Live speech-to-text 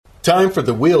Time for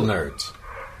the Wheel Nerds.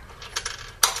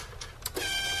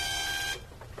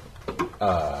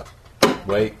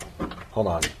 Wait. Hold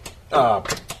on.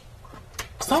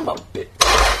 Son of a bitch.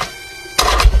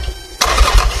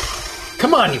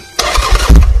 Come on, you.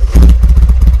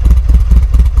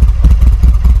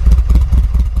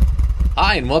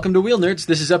 Hi, and welcome to Wheel Nerds.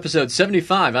 This is episode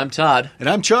 75. I'm Todd. And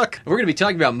I'm Chuck. We're going to be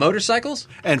talking about motorcycles.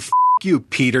 And you,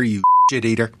 Peter, you shit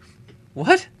eater.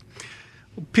 What?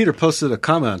 Peter posted a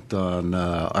comment on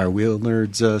our Wheel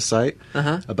Nerds site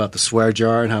about the swear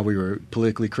jar and how we were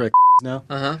politically correct now.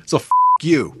 So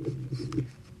you.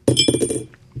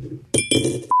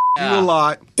 You a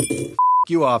lot.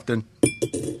 You often.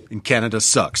 And Canada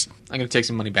sucks. I'm going to take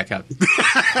some money back out.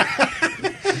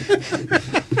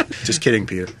 Just kidding,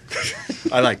 Peter.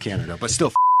 I like Canada, but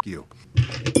still you.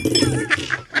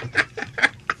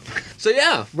 So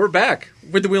yeah, we're back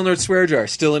with the Wheel Nerd swear jar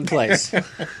still in place.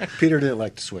 Peter didn't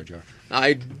like the swear jar.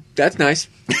 That's nice.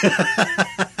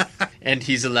 And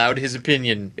he's allowed his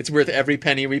opinion. It's worth every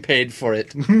penny we paid for it.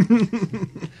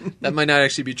 That might not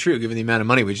actually be true, given the amount of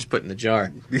money we just put in the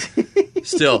jar.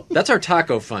 Still, that's our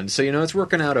taco fund, so it's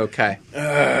working out okay.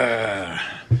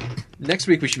 Next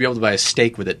week we should be able to buy a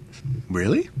steak with it.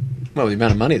 Really? Well, the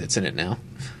amount of money that's in it now.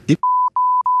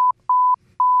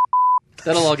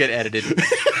 That'll all get edited.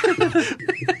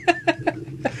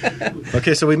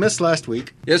 Okay, so we missed last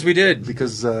week. Yes, we did.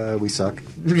 Because we suck.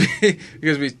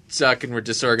 Because we suck and we're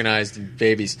disorganized and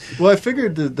babies. Well, I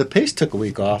figured the pace took a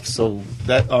week off, so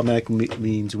that automatically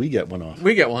means we get one off.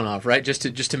 We get one off, right? Just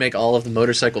to make all of the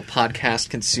motorcycle podcast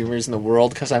consumers in the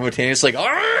world simultaneously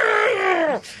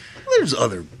like, there's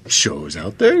other shows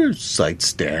out there. There's Sight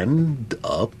Stand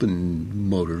Up and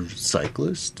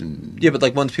Motorcyclist and yeah, but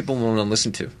like ones people want to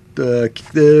listen to.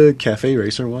 The Cafe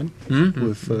Racer one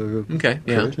with okay,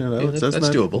 yeah, Kurt, that's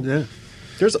not, doable. Yeah,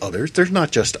 there's others. There's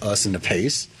not just us in the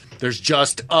Pace. There's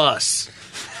just us.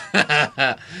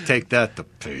 Take that, the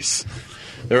Pace.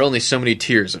 There are only so many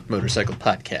tiers of motorcycle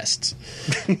podcasts.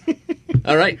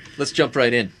 All right, let's jump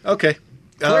right in. Okay,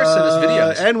 Claire sent us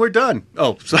videos, and we're done.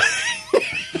 Oh, sorry.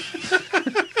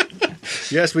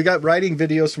 Yes, we got writing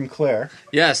videos from Claire.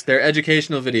 Yes, they're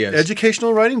educational videos.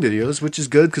 Educational writing videos, which is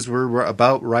good because we're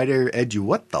about rider edu.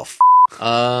 What the f***?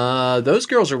 Those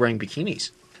girls are wearing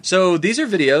bikinis. So these are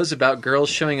videos about girls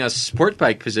showing us sport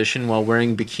bike position while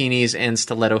wearing bikinis and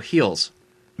stiletto heels.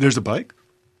 There's a bike?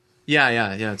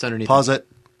 Yeah, it's underneath. Pause it.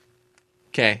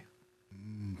 Okay.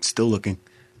 Still looking.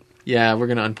 Yeah, we're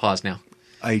going to unpause now.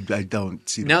 I don't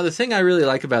see that. Now, the thing I really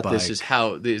like about this is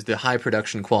the high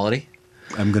production quality.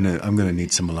 I'm gonna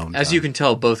need some alone time. As you can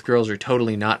tell, both girls are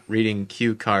totally not reading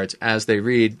cue cards as they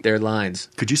read their lines.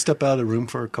 Could you step out of the room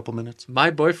for a couple minutes?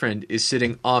 My boyfriend is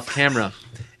sitting off camera,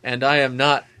 and I am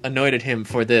not annoyed at him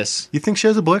for this. You think she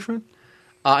has a boyfriend?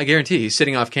 I guarantee he's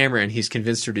sitting off camera, and he's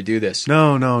convinced her to do this.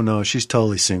 No. She's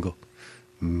totally single.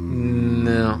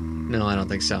 No, I don't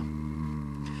think so.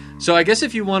 So I guess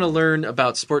if you want to learn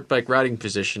about sport bike riding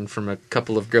position from a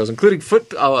couple of girls, including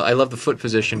foot, I love the foot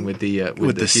position with the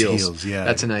heels. Yeah,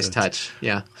 that's a nice touch.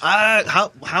 Yeah.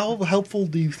 How helpful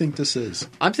do you think this is?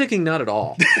 I'm thinking not at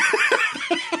all.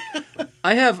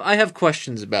 I have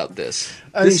questions about this.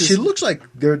 She looks like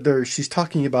she's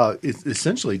talking about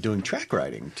essentially doing track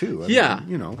riding too. Yeah.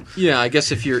 I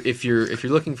guess if you're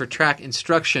looking for track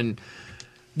instruction.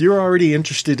 You're already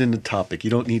interested in the topic. You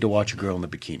don't need to watch a girl in a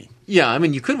bikini. Yeah,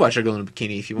 you could watch a girl in a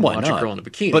bikini if you want to watch a girl in a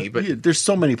bikini. But there's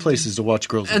so many places to watch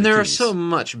girls in bikinis. And there are so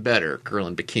much better girl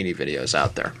in bikini videos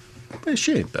out there. Well,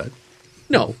 she ain't bad.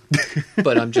 No,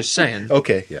 but I'm just saying.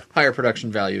 Okay, yeah. Higher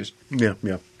production values. Yeah.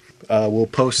 We'll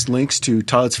post links to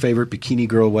Todd's favorite bikini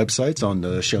girl websites on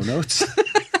the show notes.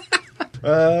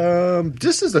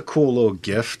 This is a cool little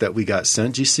GIF that we got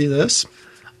sent. Did you see this?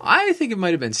 I think it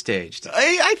might have been staged.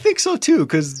 I think so, too,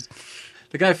 because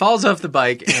the guy falls off the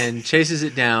bike and chases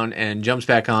it down and jumps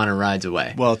back on and rides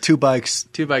away. Well, two bikes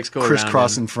go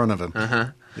crisscross around in front of him.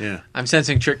 Uh-huh. Yeah. I'm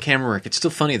sensing trick camera work. It's still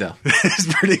funny, though.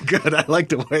 It's pretty good. I like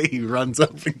the way he runs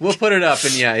up. We'll put it up,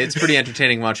 and yeah, it's pretty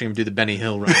entertaining watching him do the Benny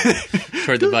Hill run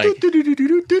toward the bike.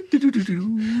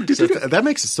 That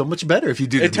makes it so much better if you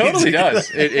do it. The Totally does.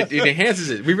 It enhances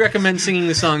it. We recommend singing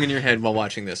the song in your head while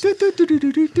watching this. We'll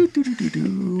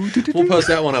post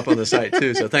that one up on the site,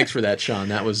 too, so thanks for that, Sean.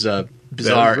 That was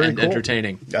bizarre and cool.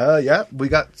 Entertaining. Yeah, we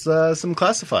got some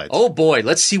classifieds. Oh, boy.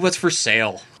 Let's see what's for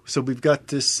sale. So we've got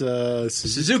this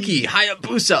Suzuki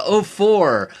Hayabusa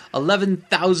 04,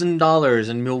 $11,000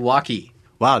 in Milwaukee.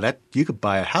 Wow, that you could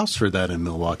buy a house for that in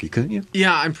Milwaukee, couldn't you?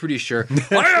 Yeah, I'm pretty sure.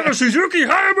 I have a Suzuki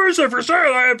Hayabusa for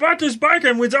sale. I bought this bike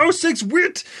and with 06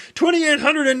 WIT,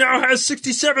 2,800 and now has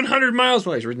 6,700 miles.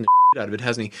 Well, he's ridden out of it,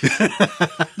 hasn't he?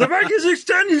 The bike is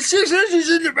extended 6 inches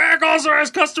in the back. Also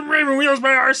has custom Raven wheels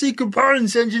by RC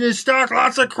Components. Engine is stock.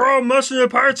 Lots of chrome. Most of the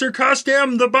parts are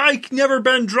custom. The bike never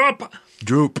been dropped.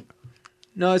 Droop.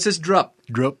 No, it says drop.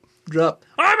 Drop. Drop.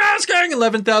 I'm asking!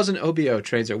 11,000 OBO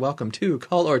trades are welcome too.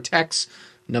 Call or text.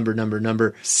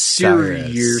 Number.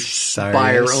 Serious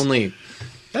buyer only.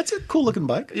 That's a cool looking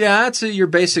bike. Yeah, that's your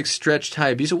basic stretched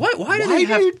Hayabusa. Why do they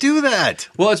have... you do that?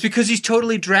 Well, it's because he's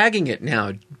totally dragging it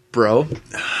now, bro.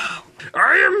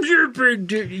 I am your big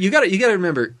dude. You got to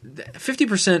remember,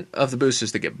 50% of the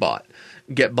boosters that get bought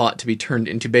to be turned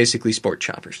into basically sport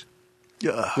choppers,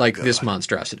 this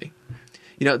monstrosity.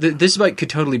 You know, this bike could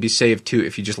totally be saved too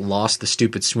if you just lost the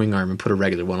stupid swing arm and put a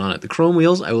regular one on it. The chrome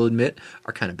wheels, I will admit,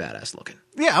 are kind of badass looking.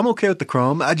 Yeah, I'm okay with the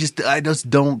chrome. I just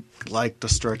don't like the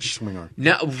stretch swing arm.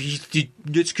 Now, it's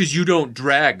because you don't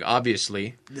drag,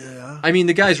 obviously. Yeah. I mean,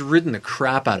 the guy's ridden the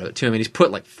crap out of it too. I mean, he's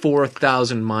put like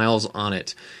 4,000 miles on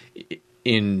it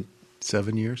in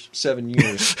 7 years. 7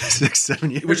 years.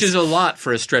 7 years. Which is a lot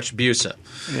for a stretched Busa.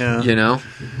 Yeah. You know?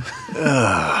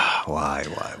 Why?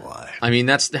 I mean,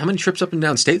 that's how many trips up and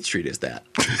down State Street is that?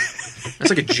 That's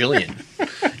like a jillion,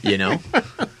 you know?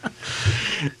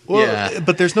 Well, yeah.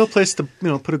 But there's no place to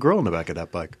put a girl in the back of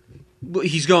that bike. Well,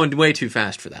 he's going way too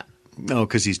fast for that. No,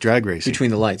 because he's drag racing. Between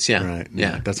the lights, yeah. Right.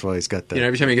 Yeah. That's why he's got that. You know,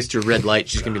 every time he gets to a red light,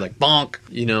 she's going to be like, bonk.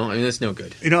 You know, I mean, that's no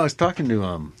good. You know, I was talking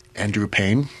to Andrew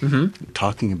Payne,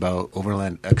 talking about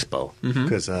Overland Expo,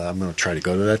 because I'm going to try to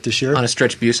go to that this year. On a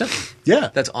stretch Busa?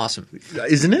 Yeah. That's awesome.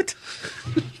 Isn't it?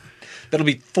 That'll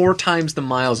be 4 times the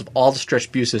miles of all the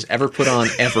stretch Busas ever put on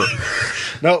ever.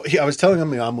 No, I was telling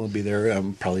him I'm going to be there.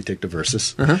 I'm probably take the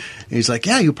Versus. And he's like,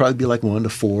 yeah, you'll probably be like one of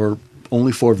the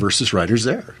only 4 Versus riders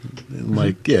there. And I'm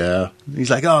like, yeah. He's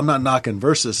like, oh, I'm not knocking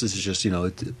Versus. This is just,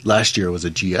 last year was a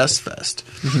GS fest.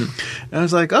 And I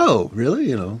was like, oh,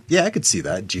 really? Yeah, I could see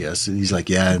that, GS. And he's like,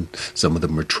 yeah, and some of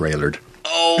them were trailered.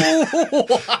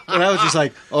 Oh! And I was just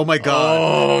like, oh, my God.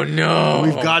 Oh, no.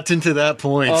 We've gotten to that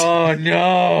point. Oh,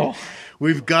 no.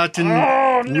 We've gotten...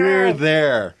 Oh, no. We're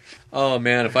there. Oh,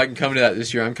 man, if I can come to that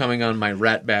this year, I'm coming on my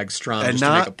rat bag Strom just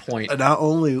to make a point. Not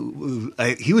only...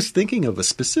 he was thinking of a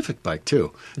specific bike,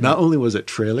 too. Not only was it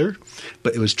trailered,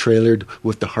 but it was trailered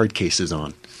with the hard cases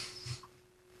on.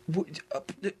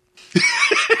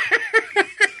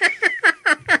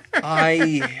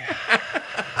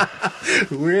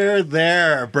 We're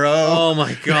there, bro. Oh,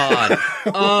 my God.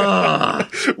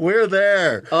 We're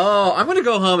there. Oh, I'm going to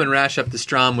go home and rash up the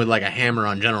Strom with like a hammer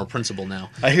on general principle now.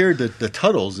 I hear that the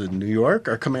Tuttles in New York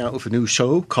are coming out with a new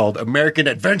show called American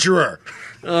Adventurer.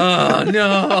 Oh,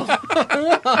 no.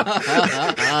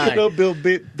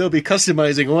 They'll be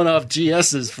customizing one-off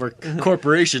GSs for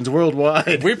corporations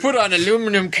worldwide. We put on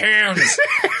aluminum cans.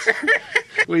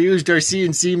 We used our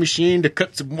CNC machine to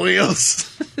cut some wheels.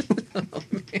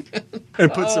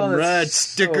 And put some rad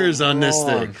stickers on this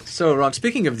thing. So wrong.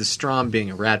 Speaking of the Strom being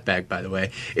a rat bag, by the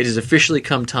way, it has officially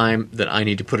come time that I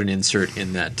need to put an insert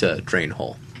in that drain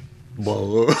hole.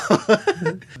 Whoa.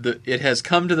 It has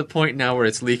come to the point now where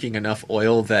it's leaking enough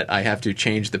oil that I have to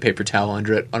change the paper towel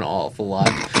under it an awful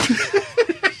lot.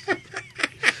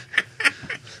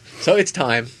 So it's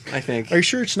time, I think. Are you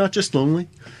sure it's not just lonely?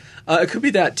 It could be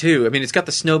that, too. I mean, it's got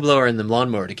the snowblower and the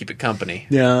lawnmower to keep it company.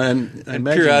 Yeah, and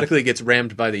periodically it gets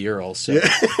rammed by the Ural. So.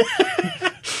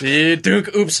 Yeah.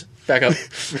 Dunk. Oops. Back up.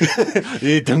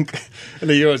 Dunk. And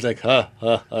the Ural's like,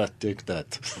 take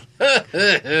that.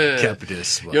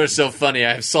 Capitus. You're so funny.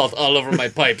 I have salt all over my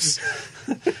pipes.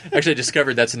 Actually, I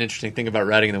discovered that's an interesting thing about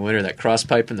riding in the winter, that cross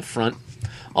pipe in the front.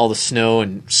 All the snow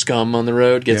and scum on the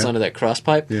road gets onto that cross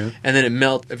pipe, and then it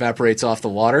evaporates off the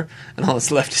water, and all that's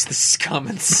left is the scum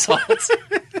and salt.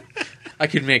 I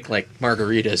could make like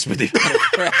margaritas with the amount of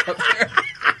crap up there.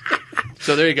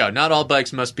 So there you go. Not all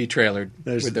bikes must be trailered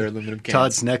with their aluminum cans.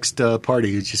 Todd's next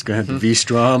party is just going to have the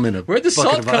V-Strom and a Where'd the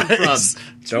salt come from?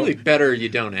 It's really better you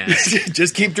don't ask.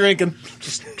 Just keep drinking.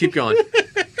 Just keep going.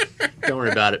 Don't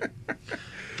worry about it.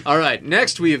 All right.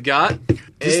 Next we've got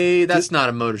that's not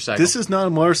a motorcycle. This is not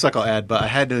a motorcycle ad, but I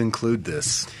had to include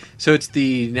this. So it's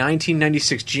the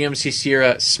 1996 GMC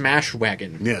Sierra Smash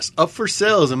Wagon. Yes, up for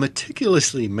sale is a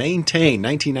meticulously maintained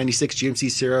 1996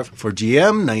 GMC Sierra for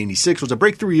GM. 96 was a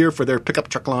breakthrough year for their pickup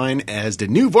truck line, as the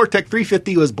new Vortec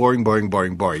 350 was boring.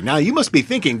 Now, you must be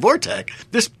thinking, Vortec,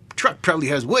 this truck probably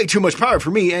has way too much power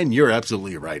for me, and you're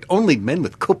absolutely right. Only men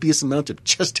with copious amounts of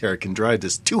chest hair can drive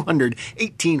this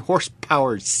 218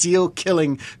 horsepower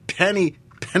seal-killing penny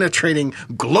penetrating,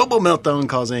 global meltdown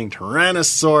causing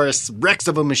Tyrannosaurus Rex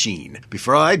of a machine.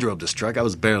 Before I drove this truck, I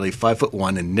was barely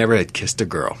 5'1" and never had kissed a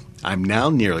girl. I'm now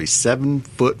nearly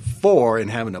 7'4"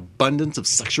 and have an abundance of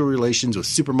sexual relations with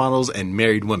supermodels and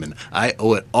married women. I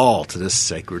owe it all to this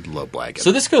sacred love wagon.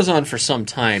 So this goes on for some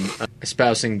time,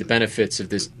 espousing the benefits of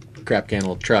this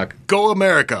crap-can truck. Go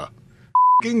America!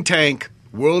 F***ing tank,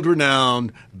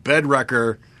 world-renowned,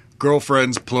 bedwrecker,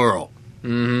 girlfriends plural.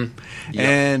 Mm-hmm. Yep.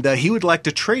 And he would like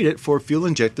to trade it for a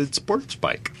fuel-injected sports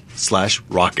bike /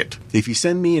 rocket. If you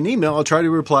send me an email, I'll try to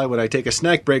reply when I take a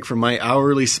snack break from my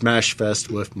hourly smash fest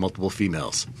with multiple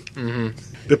females.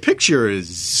 Mm-hmm. The picture is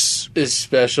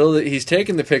special. He's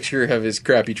taken the picture of his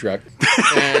crappy truck,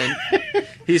 and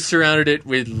he's surrounded it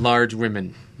with large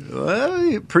women.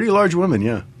 Pretty large women,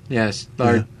 yeah. Yes,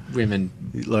 large women.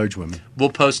 Large women.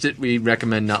 We'll post it. We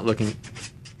recommend not looking.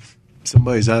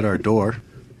 Somebody's at our door.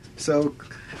 So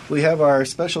we have our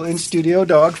special in-studio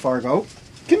dog, Fargo.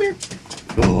 Come here.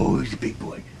 Oh, he's a big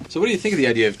boy. So what do you think of the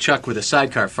idea of Chuck with a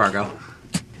sidecar, Fargo?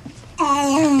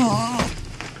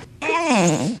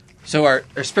 So our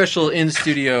special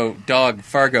in-studio dog,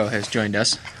 Fargo, has joined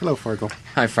us. Hello, Fargo.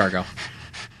 Hi, Fargo.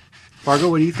 Fargo,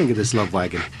 what do you think of this love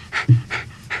wagon?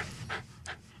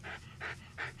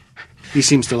 He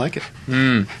seems to like it.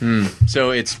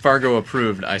 So it's Fargo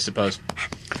approved, I suppose.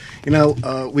 You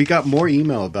know, we got more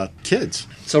email about kids.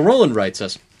 So Roland writes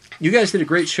us, "You guys did a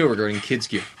great show regarding kids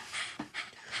gear.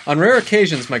 On rare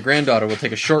occasions, my granddaughter will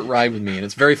take a short ride with me, and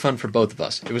it's very fun for both of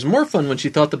us. It was more fun when she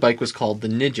thought the bike was called the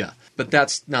Ninja, but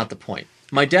that's not the point.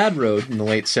 My dad rode in the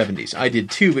late 70s. I did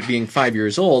too, but being 5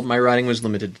 years old, my riding was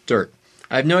limited to dirt.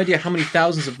 I have no idea how many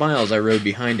thousands of miles I rode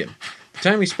behind him. The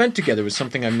time we spent together was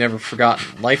something I've never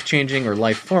forgotten, life-changing or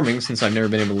life-forming, since I've never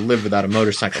been able to live without a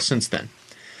motorcycle since then.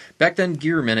 Back then,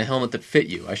 gear meant a helmet that fit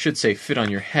you. I should say fit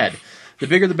on your head. The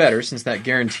bigger the better, since that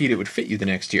guaranteed it would fit you the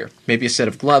next year. Maybe a set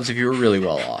of gloves if you were really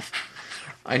well off.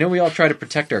 I know we all try to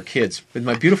protect our kids. With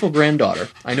my beautiful granddaughter,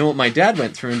 I know what my dad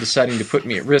went through in deciding to put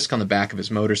me at risk on the back of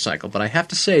his motorcycle, but I have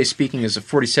to say, speaking as a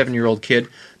 47-year-old kid,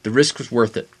 the risk was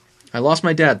worth it. I lost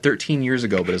my dad 13 years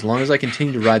ago, but as long as I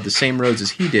continue to ride the same roads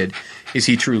as he did, is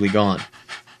he truly gone?"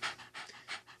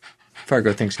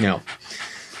 Fargo thinks no.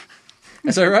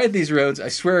 "As I ride these roads, I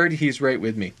swear he's right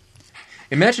with me.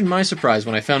 Imagine my surprise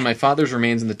when I found my father's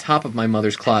remains in the top of my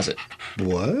mother's closet."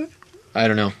 What? I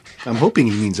don't know. I'm hoping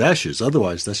he means ashes.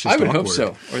 Otherwise, that's just I would awkward. hope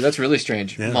so. Or that's really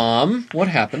strange. Yeah. Mom, what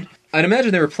happened? I'd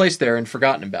imagine they were placed there and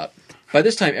forgotten about. By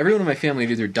this time, everyone in my family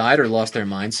had either died or lost their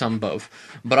mind, some both,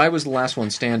 but I was the last one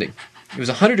standing. It was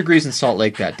 100 degrees in Salt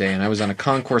Lake that day, and I was on a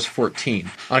Concourse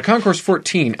 14. On a Concourse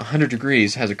 14, 100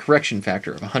 degrees has a correction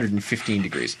factor of 115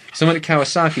 degrees. Someone at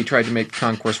Kawasaki tried to make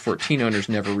Concourse 14 owners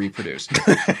never reproduce.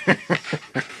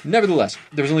 Nevertheless,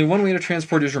 there was only one way to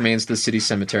transport his remains to the city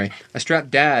cemetery. I strapped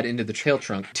Dad into the tail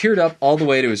trunk, teared up all the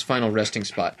way to his final resting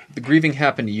spot. The grieving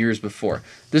happened years before.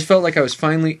 This felt like I was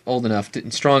finally old enough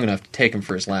and strong enough to take him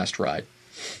for his last ride.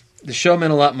 The show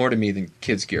meant a lot more to me than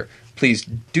kids' gear. Please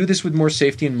do this with more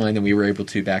safety in mind than we were able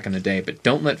to back in the day, but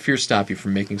don't let fear stop you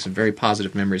from making some very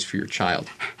positive memories for your child."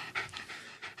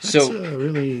 That's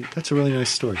a really nice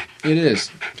story. It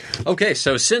is. Okay,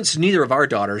 so since neither of our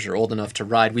daughters are old enough to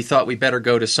ride, we thought we better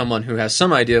go to someone who has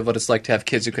some idea of what it's like to have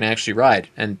kids who can actually ride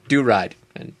and do ride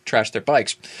and trash their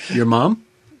bikes. Your mom?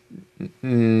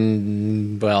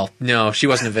 Well, no, she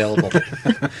wasn't available.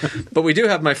 But we do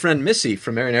have my friend Missy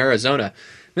from Arizona.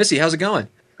 Missy, how's it going?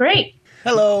 Great.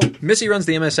 Hello. Missy runs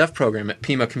the MSF program at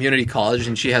Pima Community College,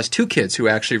 and she has 2 kids who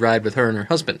actually ride with her and her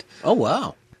husband. Oh,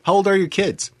 wow. How old are your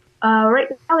kids? Right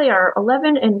now they are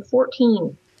 11 and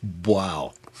 14.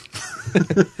 Wow.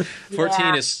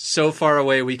 14 is so far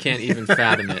away we can't even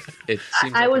fathom it. It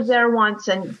seems I like was there once,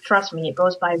 and trust me, it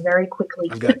goes by very quickly.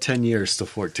 I've got 10 years to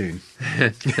 14.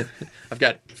 I've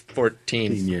got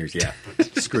 14. 15 years, yeah.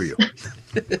 Screw you.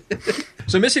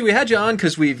 So, Missy, we had you on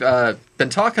because we've been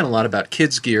talking a lot about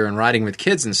kids' gear and riding with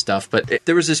kids and stuff, but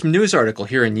there was this news article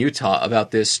here in Utah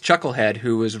about this chucklehead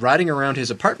who was riding around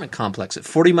his apartment complex at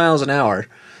 40 miles an hour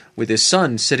with his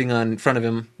son sitting in front of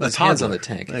him with his hands on the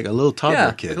tank. Like a little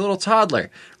toddler kid. Like a little toddler.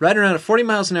 Riding around at 40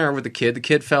 miles an hour with the kid. The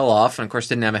kid fell off and, of course,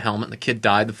 didn't have a helmet, and the kid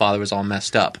died. The father was all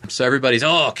messed up. So everybody's,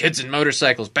 oh, kids and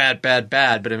motorcycles, bad, bad,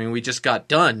 bad. But, I mean, we just got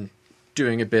done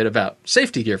doing a bit about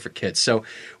safety gear for kids. So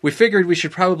we figured we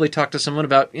should probably talk to someone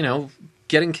about,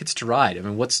 getting kids to ride. I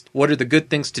mean, what are the good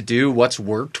things to do? What's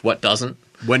worked? What doesn't?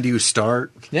 When do you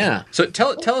start? Yeah. So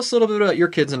tell us a little bit about your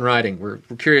kids and riding. We're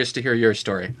curious to hear your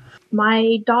story.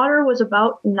 My daughter was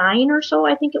about 9 or so,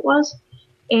 I think it was.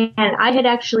 And I had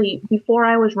actually, before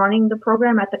I was running the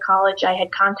program at the college, I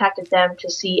had contacted them to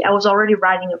see, I was already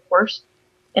riding, of course.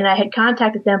 And I had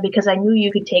contacted them because I knew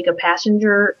you could take a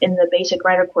passenger in the basic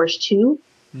rider course too.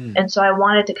 And so I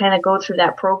wanted to kind of go through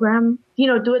that program,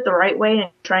 do it the right way and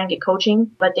try and get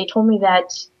coaching. But they told me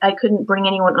that I couldn't bring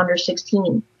anyone under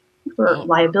 16 for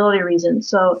liability reasons.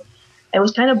 So I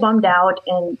was kind of bummed out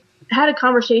and had a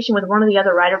conversation with one of the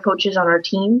other rider coaches on our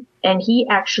team. And he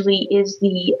actually is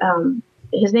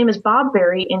his name is Bob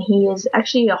Berry, and he is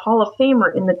actually a Hall of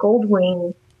Famer in the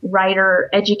Goldwing rider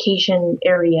education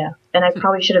area. And I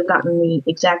probably should have gotten the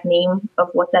exact name of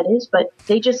what that is, but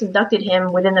they just inducted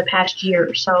him within the past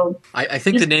year. So I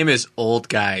think the name is Old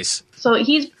Guys. So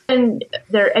he's been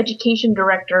their education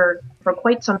director for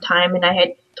quite some time, and I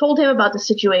had told him about the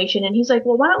situation, and he's like,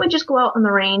 well, why don't we just go out on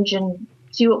the range and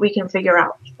see what we can figure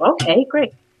out? Okay,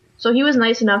 great. So he was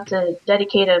nice enough to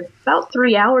dedicate about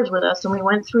 3 hours with us, and we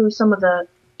went through some of the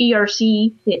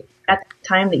ERC, at the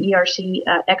time, the ERC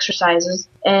exercises.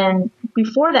 And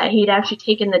before that, he'd actually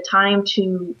taken the time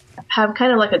to have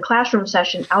kind of like a classroom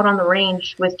session out on the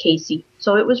range with Casey.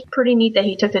 So it was pretty neat that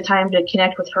he took the time to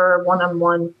connect with her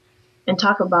one-on-one and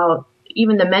talk about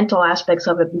even the mental aspects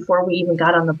of it before we even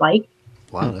got on the bike.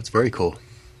 Wow, that's very cool.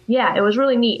 Yeah, it was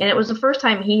really neat. And it was the first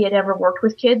time he had ever worked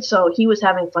with kids, so he was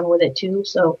having fun with it too.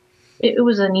 So it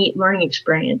was a neat learning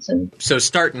experience. And so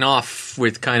starting off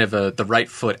with kind of the right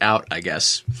foot out, I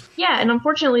guess. Yeah, and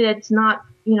unfortunately that's not,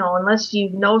 unless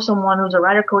you know someone who's a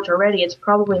rider coach already, it's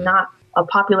probably not a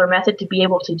popular method to be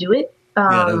able to do it.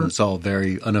 That was all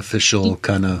very unofficial,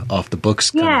 kind of off the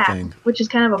books kind of thing. Which is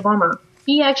kind of a bummer.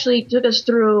 He actually took us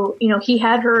through, he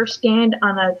had her stand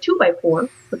on a 2x4,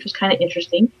 which was kind of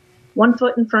interesting. One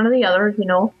foot in front of the other,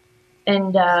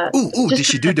 and did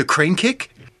she do the crane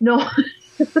kick? No.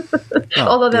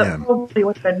 Although that probably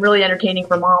would have been really entertaining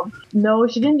for Mom. No,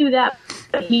 she didn't do that.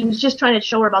 He was just trying to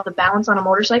show her about the balance on a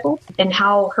motorcycle and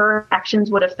how her actions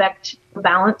would affect the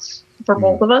balance for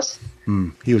both of us.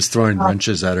 He was throwing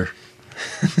wrenches at her.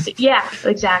 Yeah,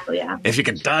 exactly, yeah. If you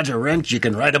can dodge a wrench, you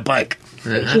can ride a bike.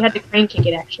 She had to crane kick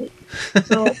it, actually.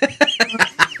 So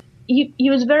he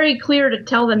was very clear to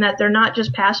tell them that they're not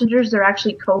just passengers, they're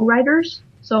actually co-riders.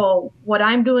 So what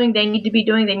I'm doing, they need to be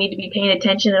doing. They need to be paying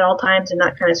attention at all times and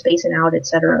not kind of spacing out,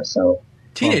 etc. So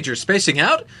teenagers spacing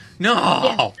out? No.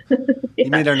 Yeah. You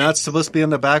mean they're not supposed to be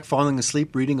on the back falling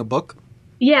asleep reading a book?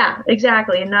 Yeah,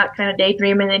 exactly, and not kind of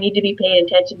daydreaming. They need to be paying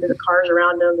attention to the cars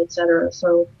around them, etc.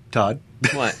 So Todd,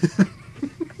 what?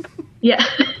 Yeah.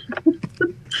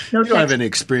 You don't have any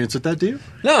experience with that, do you?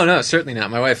 No, certainly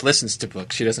not. My wife listens to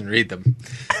books. She doesn't read them.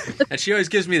 And she always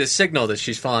gives me the signal that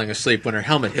she's falling asleep when her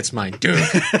helmet hits mine. Dude.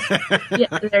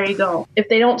 Yeah, there you go. If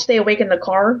they don't stay awake in the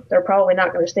car, they're probably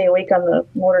not going to stay awake on the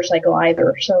motorcycle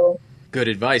either. So good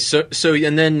advice. So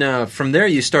and then from there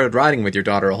you started riding with your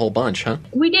daughter a whole bunch, huh?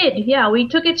 We did, yeah. We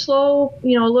took it slow, a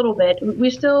little bit. We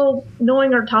still,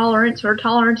 knowing our tolerance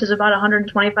is about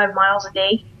 125 miles a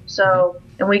day. So,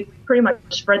 and we pretty much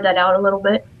spread that out a little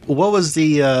bit. What was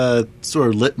the sort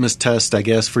of litmus test, I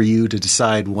guess, for you to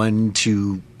decide when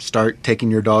to start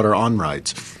taking your daughter on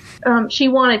rides? She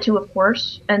wanted to, of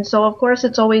course. And so, of course,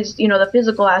 it's always, the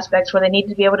physical aspects where they need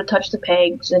to be able to touch the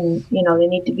pegs and, they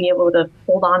need to be able to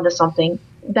hold on to something.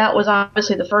 That was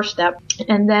obviously the first step.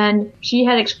 And then she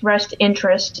had expressed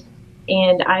interest,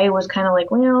 and I was kind of like,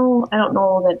 well, I don't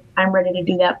know that I'm ready to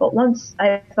do that. But once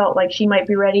I felt like she might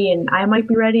be ready and I might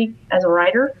be ready as a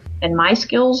rider and my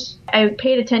skills, I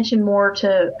paid attention more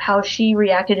to how she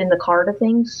reacted in the car to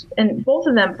things. And both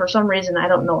of them, for some reason, I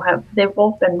don't know, they've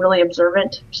both been really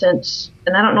observant since,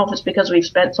 and I don't know if it's because we've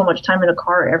spent so much time in a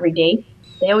car every day.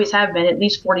 They always have been, at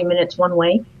least 40 minutes one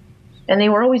way. And they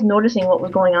were always noticing what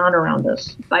was going on around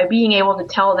us. By being able to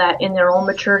tell that in their own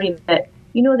maturity that,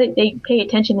 they pay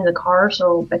attention in the car,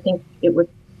 so I think it would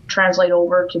translate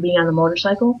over to being on the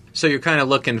motorcycle. So you're kind of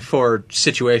looking for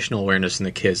situational awareness in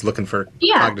the kids, looking for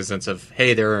cognizance of,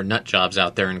 hey, there are nut jobs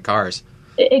out there in cars.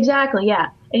 Exactly,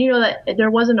 yeah. And that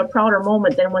there wasn't a prouder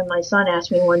moment than when my son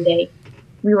asked me one day,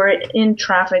 we were in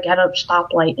traffic at a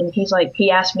stoplight, and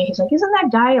he asked me, isn't that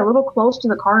guy a little close to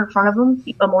the car in front of him,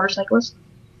 a motorcyclist?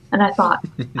 And I thought,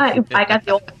 I got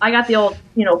the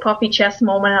old, puffy chest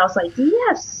moment. And I was like,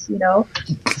 yes,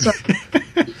 So,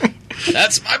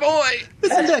 that's my boy.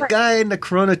 Isn't that guy in the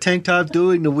Corona tank top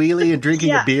doing the wheelie and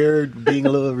drinking a beer, being a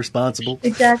little irresponsible?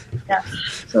 Exactly. Yeah.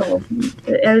 So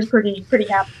I was pretty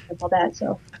happy about that.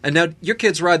 So. And now your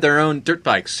kids ride their own dirt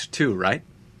bikes too, right?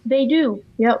 They do.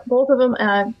 Yep, both of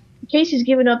them. Casey's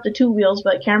given up the 2 wheels,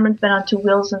 but Cameron's been on 2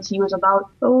 wheels since he was about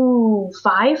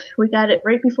 5. We got it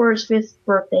right before his 5th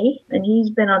birthday, and he's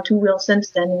been on 2 wheels since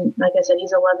then. Like I said,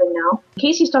 he's 11 now.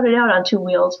 Casey started out on 2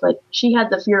 wheels, but she had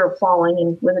the fear of falling,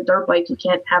 and with a dirt bike, you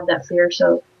can't have that fear.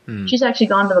 So She's actually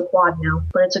gone to the quad now,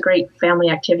 but it's a great family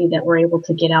activity that we're able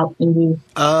to get out and do.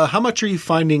 How much are you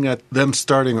finding that them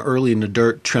starting early in the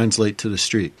dirt translate to the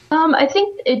street? I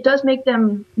think it does make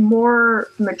them more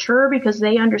mature because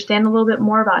they understand a little bit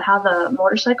more about how the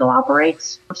motorcycle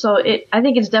operates. So I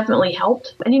think it's definitely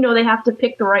helped. And, they have to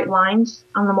pick the right lines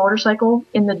on the motorcycle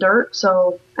in the dirt.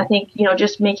 So I think,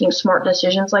 just making smart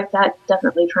decisions like that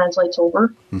definitely translates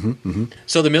over.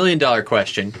 So the $1 million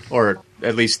question, or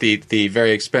at least the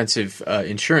very expensive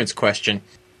insurance question.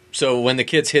 So when the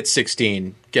kids hit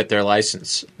 16, get their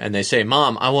license, and they say,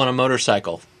 Mom, I want a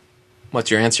motorcycle,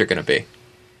 what's your answer going to be?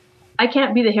 I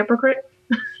can't be the hypocrite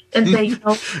and say,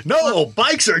 No,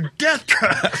 bikes are death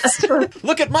traps.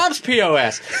 Look at Mom's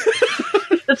POS.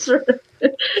 That's right.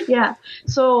 Yeah.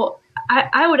 So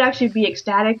I would actually be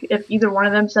ecstatic if either one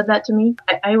of them said that to me.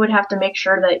 I would have to make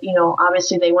sure that,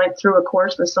 obviously they went through a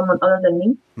course with someone other than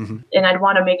me. And I'd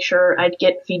want to make sure I'd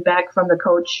get feedback from the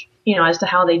coach, as to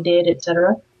how they did,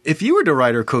 etc. If you were the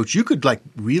rider coach, you could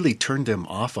really turn them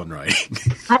off on riding.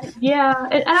 Yeah,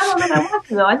 and I don't know if I want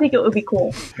to, though. I think it would be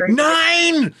cool.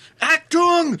 Nein!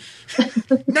 Achtung!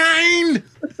 Nein!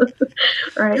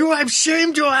 Right. You have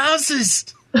shamed your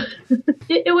houses!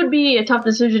 It would be a tough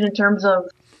decision in terms of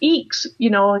eeks.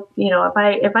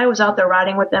 If I was out there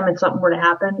riding with them and something were to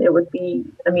happen, it would be,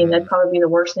 that'd probably be the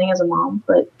worst thing as a mom.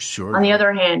 But sure. On the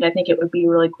other hand, I think it would be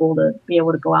really cool to be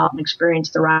able to go out and experience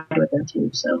the ride with them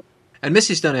too. So. And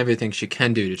Missy's done everything she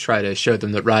can do to try to show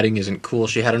them that riding isn't cool.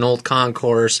 She had an old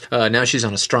concourse. Now she's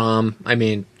on a Strom.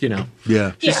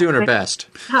 Yeah. She's doing her best.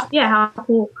 How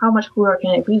much cooler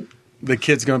can it be? The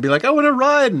kid's going to be like, I want to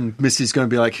ride. And Missy's going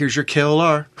to be like, here's your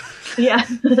KLR. Yeah,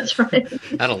 that's right.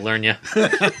 That'll learn you.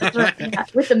 That's right. Yeah,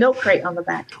 with the milk crate on the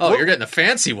back. Oh, you're getting a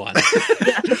fancy one.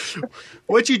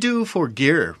 What'd you do for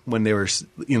gear when they were,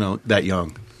 that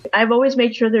young? I've always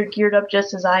made sure they're geared up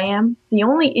just as I am. The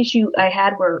only issue I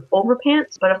had were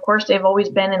overpants, but of course they've always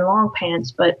been in long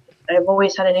pants, but I've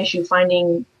always had an issue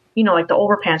finding, the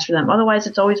overpants for them. Otherwise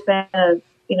it's always been a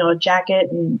jacket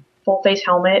and full face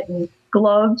helmet and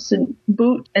gloves and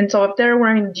boot. And so if they're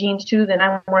wearing the jeans too, then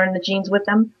I'm wearing the jeans with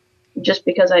them just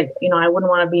because I wouldn't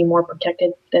want to be more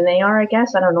protected than they are, I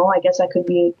guess. I don't know. I guess that could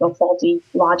be a faulty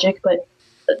logic, but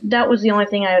that was the only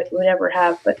thing I would ever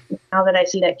have. But now that I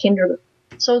see that Kinder,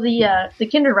 so the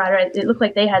Kinder rider, it looked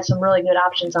like they had some really good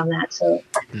options on that. So,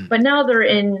 but now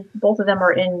both of them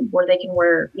are in where they can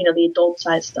wear, the adult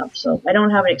size stuff. So I don't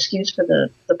have an excuse for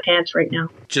the pants right now.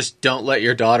 Just don't let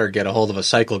your daughter get a hold of a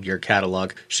cycle gear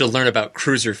catalog. She'll learn about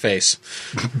cruiser face.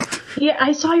 Yeah,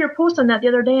 I saw your post on that the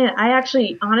other day, and I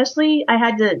actually, honestly, I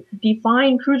had to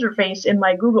define cruiser face in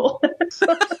my Google.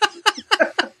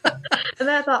 And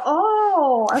then I thought,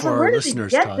 where did he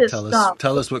get this stuff?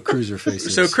 Tell us what cruiser face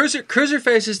is. So cruiser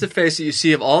face is the face that you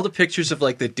see of all the pictures of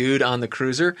the dude on the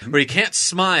cruiser, where he can't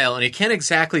smile and he can't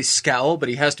exactly scowl, but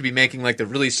he has to be making the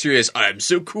really serious, I'm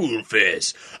so cool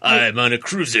face. I'm on a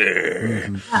cruiser.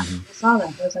 Yeah, I saw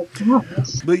that. I was like, oh,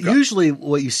 this. But usually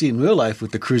what you see in real life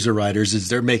with the cruiser riders is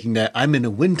they're making that I'm in a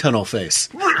wind tunnel face.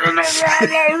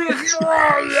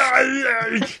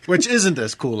 Which isn't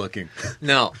as cool looking.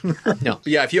 No.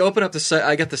 Yeah, if you open up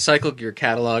I got the cycle gear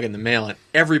catalog in the mail, and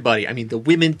everybody, the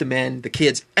women, the men, the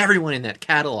kids, everyone in that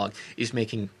catalog is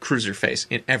making cruiser face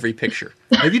in every picture.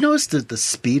 Have you noticed the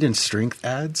speed and strength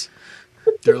ads?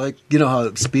 They're like,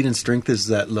 how speed and strength is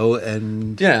that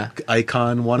low-end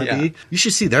icon wannabe? Yeah. You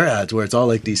should see their ads where it's all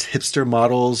these hipster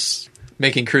models.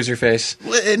 Making cruiser face.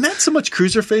 And not so much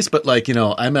cruiser face, but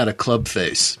I'm at a club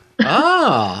face.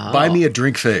 Ah. Buy me a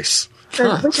drink face.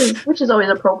 Huh. Which is always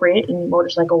appropriate in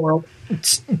motorcycle world.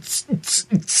 Stop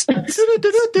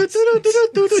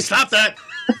that!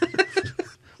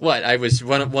 What? I was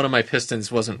one of my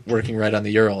pistons wasn't working right on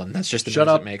the Ural, and that's just the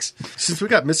noise it makes. Since we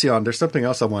got Missy on, there's something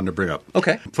else I wanted to bring up.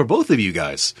 Okay. For both of you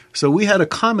guys. So we had a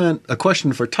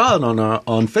question for Todd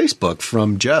on Facebook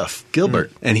from Jeff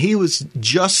Gilbert, and he was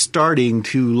just starting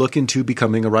to look into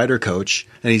becoming a rider coach,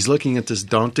 and he's looking at this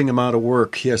daunting amount of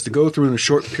work he has to go through in a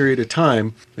short period of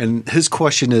time, and his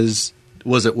question is,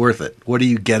 was it worth it? What do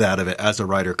you get out of it as a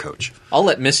rider coach? I'll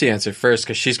let Missy answer first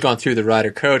because she's gone through the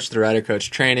rider coach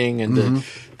training, and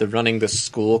the running the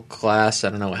school class. I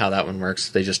don't know how that one works.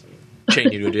 They just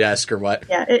chain you to a desk or what?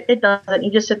 Yeah, it doesn't.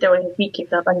 You just sit there with your feet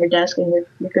kicked up on your desk and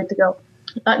you're good to go.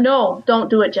 No, don't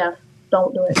do it, Jeff.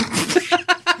 Don't do it.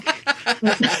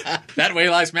 That way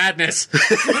lies madness.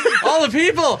 All the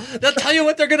people, they'll tell you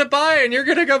what they're going to buy, and you're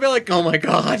going to go be like, oh my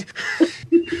God.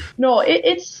 No,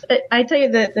 I tell you,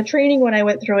 the training when I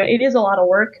went through it is a lot of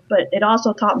work, but it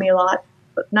also taught me a lot.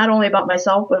 not only about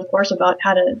myself, but of course about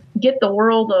how to get the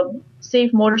world of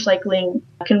safe motorcycling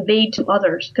conveyed to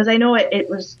others. Because I know it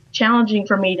was challenging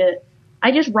for me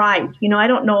I just ride. I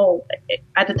don't know.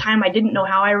 At the time, I didn't know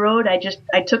how I rode. I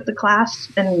took the class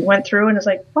and went through, and it's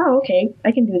like, wow, okay,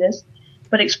 I can do this.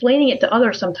 But explaining it to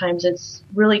others sometimes it's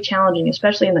really challenging,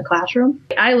 especially in the classroom.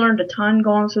 I learned a ton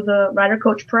going through the rider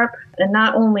coach prep, and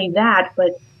not only that,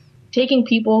 but taking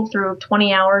people through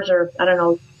 20 hours, or I don't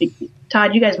know,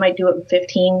 Todd, you guys might do it in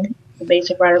 15, the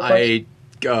basic rider coach.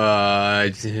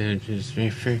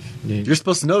 You're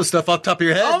supposed to know stuff off the top of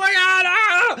your head. Oh my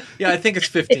God! Yeah, I think it's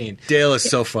 15. Dale is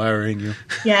so firing you.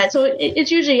 Yeah, so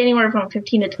it's usually anywhere from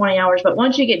 15 to 20 hours. But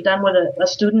once you get done with a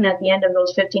student at the end of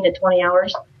those 15 to 20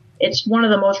 hours, it's one of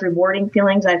the most rewarding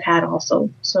feelings I've had also.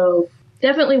 So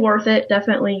definitely worth it.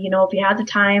 Definitely, if you had the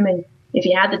time and if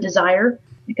you had the desire,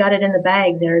 you got it in the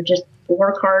bag there. Just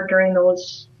work hard during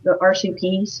the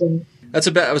RCPs. And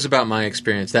that was about my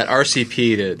experience. That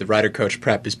RCP, the rider coach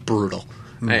prep, is brutal.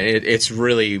 It's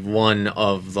really one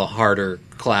of the harder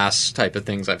class type of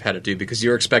things I've had to do because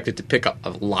you're expected to pick up a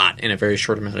lot in a very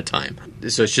short amount of time.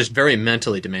 So it's just very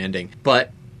mentally demanding.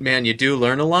 But man, you do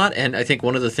learn a lot, and I think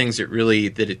one of the things that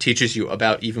it teaches you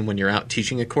about even when you're out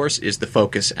teaching a course is the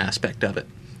focus aspect of it.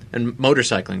 And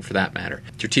motorcycling, for that matter.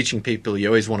 If you're teaching people, you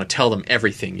always want to tell them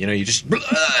everything. You just,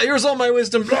 here's all my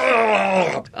wisdom.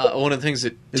 One of the things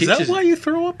that Is that why you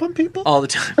throw up on people? All the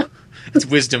time. It's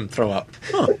wisdom throw up.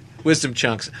 Huh. Wisdom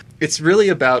chunks. It's really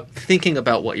about thinking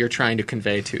about what you're trying to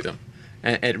convey to them.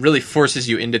 And it really forces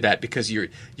you into that because you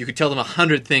could tell them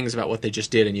 100 things about what they just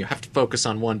did, and you have to focus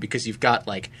on one because you've got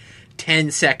like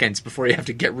 10 seconds before you have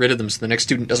to get rid of them so the next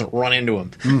student doesn't run into them.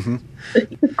 Mm-hmm.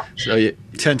 So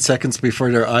 10 seconds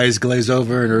before their eyes glaze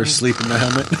over and are asleep in the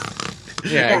helmet.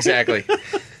 Yeah, exactly.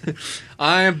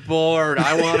 I'm bored.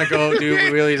 I want to go do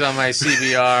wheelies on my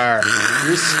CBR.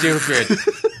 You're stupid.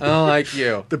 I don't like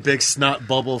you. The big snot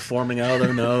bubble forming out of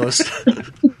their nose.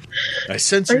 I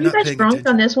sense Are you're you not guys paying drunk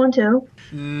attention. on this one too?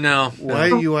 No. Why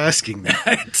are you asking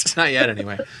that? Not yet,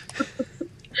 anyway.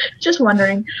 Just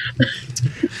wondering.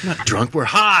 Not drunk. We're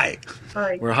high. All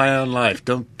right. We're high on life.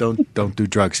 Don't do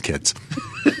drugs, kids.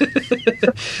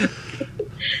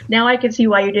 Now I can see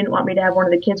why you didn't want me to have one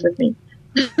of the kids with me.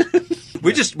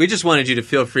 We just wanted you to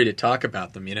feel free to talk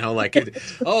about them, like,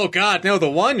 oh God, no, the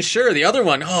one, sure, the other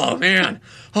one, oh man,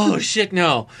 oh shit,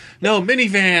 no,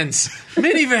 minivans.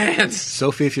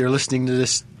 Sophie, if you're listening to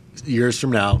this years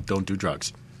from now, don't do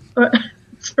drugs.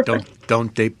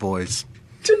 Don't date boys.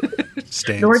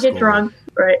 Stay in Nor get school. drunk,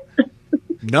 right?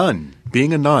 Nun.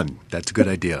 Being a nun. That's a good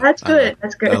idea. That's good.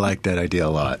 That's good. I like that idea a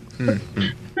lot.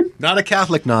 Not a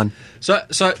Catholic nun. So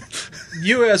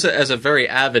you as a very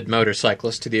avid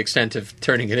motorcyclist to the extent of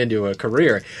turning it into a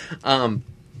career, how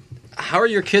are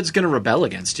your kids going to rebel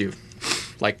against you?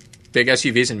 Like big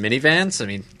SUVs and minivans? I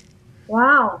mean,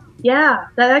 wow. Yeah,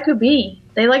 that could be.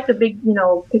 They like the big,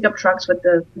 pickup trucks with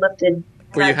the lifted.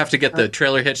 where you have to get the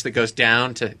trailer hitch that goes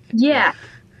down to. Yeah.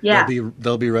 Yeah.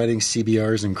 They'll be riding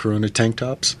CBRs and Corona tank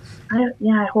tops.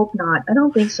 I hope not. I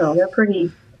don't think so. They're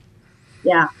pretty.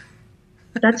 Yeah.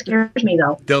 That scares me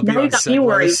though. They'll be now on you got me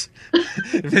worried.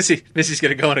 Segways. Missy's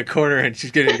going to go in a corner and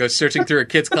she's going to go searching through her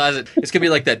kid's closet. It's going to be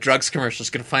like that drugs commercial. She's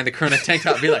going to find the Corona tank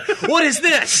top and be like, what is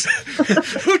this?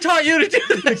 Who taught you to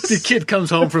do this? The kid comes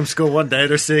home from school one day.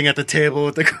 They're sitting at the table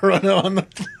with the Corona on the.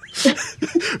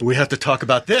 We have to talk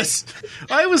about this.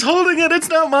 I was holding it. It's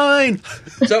not mine.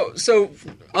 So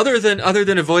other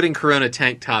than avoiding Corona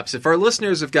tank tops, if our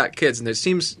listeners have got kids, and there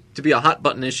seems to be a hot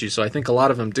button issue, so I think a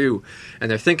lot of them do, and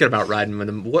they're thinking about riding with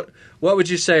them, what would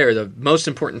you say are the most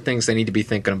important things they need to be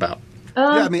thinking about? Yeah,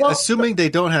 I mean, assuming they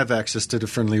don't have access to the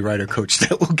friendly rider coach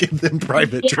that will give them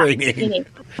private training.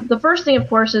 The first thing, of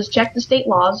course, is check the state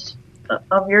laws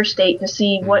of your state to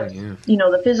see what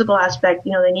the physical aspect.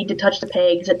 They need to touch the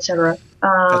pegs, etc.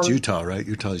 That's Utah, right?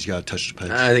 Utah's got to touch the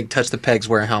pegs. I think touch the pegs,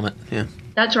 wear a helmet. Yeah,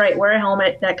 that's right. Wear a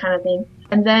helmet, that kind of thing.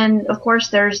 And then, of course,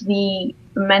 there's the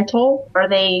mental. Are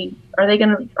they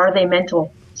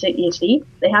mental? So, you see,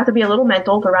 they have to be a little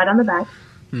mental to ride on the back.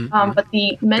 Mm-hmm. But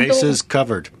the mental bases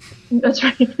covered. That's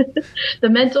right. The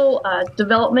mental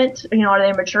development. Are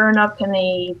they mature enough? Can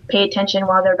they pay attention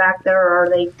while they're back there, or are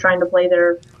they trying to play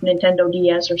their Nintendo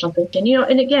DS or something? And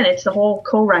and again, it's the whole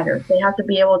co-rider. They have to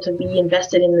be able to be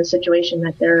invested in the situation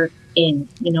that they're in.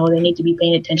 They need to be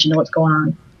paying attention to what's going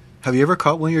on. Have you ever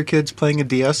caught one of your kids playing a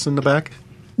DS in the back?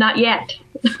 Not yet.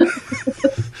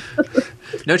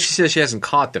 No, she says she hasn't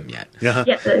caught them yet. Yeah.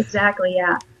 Yeah, exactly.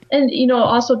 Yeah. And,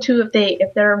 also, too,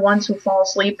 if they're ones who fall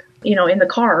asleep, in the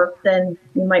car, then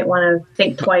you might want to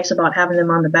think twice about having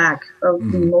them on the back of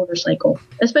the motorcycle,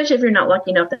 especially if you're not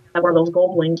lucky enough to have one of those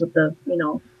gold wings with the,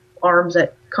 arms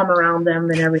that come around them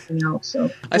and everything else. So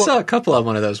I saw a couple of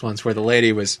one of those ones where the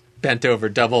lady was bent over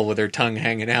double with her tongue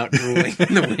hanging out, drooling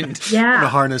in the wind. yeah, The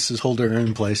harness is holding her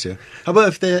in place. Yeah. How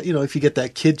about if you get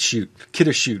that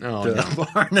kidder chute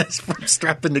harness for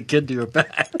strapping the kid to your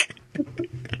back?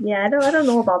 yeah, I don't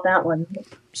know about that one.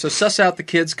 So suss out the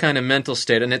kid's kind of mental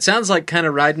state, and it sounds like kind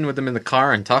of riding with them in the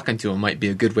car and talking to them might be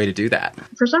a good way to do that.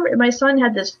 For some reason, my son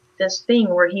had this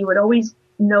thing where he would always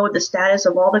know the status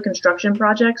of all the construction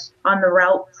projects on the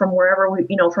route from wherever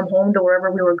from home to wherever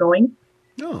we were going.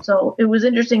 Oh. So it was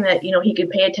interesting that, he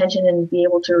could pay attention and be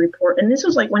able to report. And this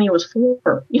was like when he was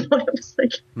 4, it was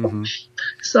like,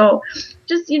 so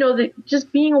just,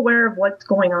 just being aware of what's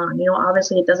going on.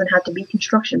 Obviously it doesn't have to be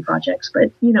construction projects,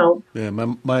 but,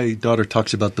 Yeah, my daughter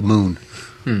talks about the moon,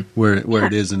 where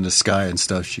it is in the sky and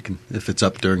stuff. She can, if it's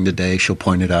up during the day, she'll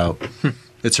point it out.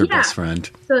 It's her best friend.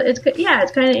 So it's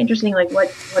kind of interesting, like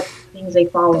what things they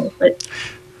follow. But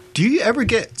do you ever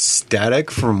get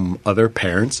static from other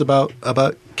parents about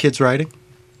kids riding?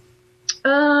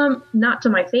 not to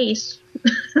my face.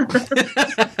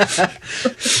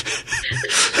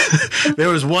 There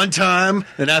was one time,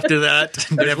 and after that,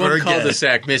 There's never one again.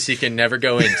 cul-de-sac Missy can never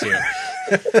go into.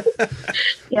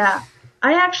 Yeah.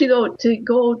 I actually, though, to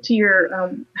go to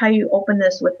your, how you open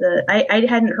this with I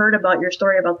hadn't heard about your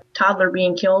story about the toddler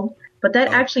being killed, but that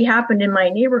actually happened in my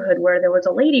neighborhood where there was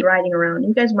a lady riding around.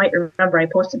 You guys might remember I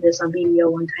posted this on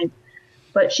BBO one time,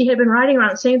 but she had been riding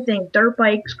around the same thing, dirt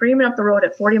bike, screaming up the road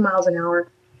at 40 miles an hour,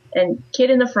 and kid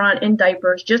in the front in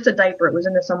diapers, just a diaper. It was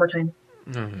in the summertime.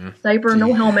 Mm-hmm. Diaper,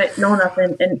 no helmet, no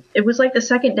nothing. And it was like the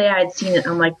second day I had seen it.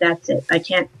 I'm like, that's it. I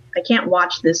can't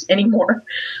watch this anymore.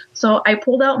 So I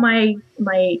pulled out my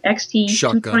XT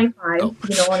Shotgun.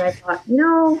 225, and I thought,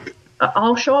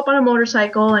 I'll show up on a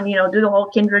motorcycle and, do the whole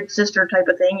kindred sister type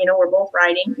of thing. We're both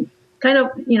riding. Kind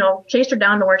of, chased her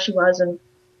down to where she was. And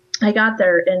I got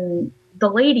there and the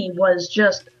lady was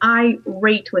just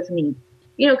irate with me.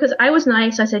 Because I was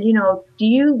nice. I said,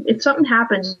 if something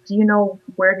happens, do you know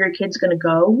where your kid's going to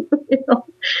go?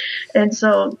 And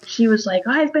so she was like,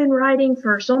 I've been riding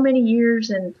for so many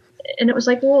years. And it was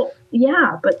like, well,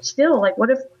 yeah, but still, like, what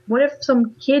if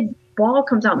some kid ball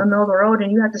comes out in the middle of the road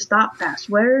and you have to stop fast?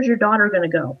 Where's your daughter going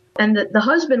to go? And the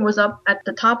husband was up at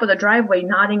the top of the driveway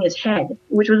nodding his head,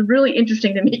 which was really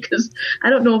interesting to me because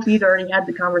I don't know if he'd already had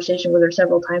the conversation with her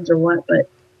several times or what, but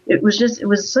it was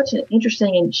such an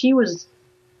interesting, and she was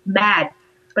mad,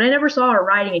 but I never saw her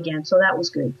riding again, so that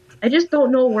was good. I just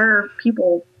don't know where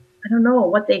people, I don't know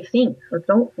what they think or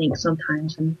don't think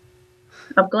sometimes, and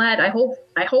I'm glad, I hope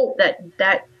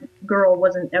that girl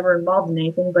wasn't ever involved in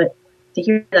anything, but to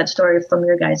hear that story from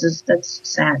your guys that's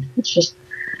sad. It's just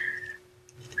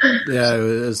Yeah,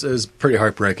 it was pretty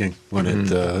heartbreaking when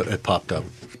it popped up.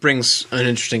 Brings an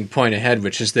interesting point ahead,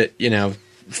 which is that,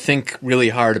 think really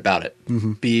hard about it.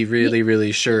 Mm-hmm. Be really,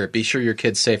 really sure. Be sure your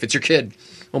kid's safe. It's your kid.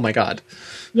 Oh, my God.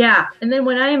 Yeah. And then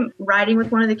when I'm riding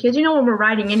with one of the kids, when we're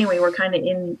riding anyway, we're kind of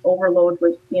in overload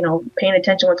with, paying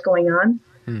attention to what's going on.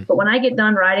 But when I get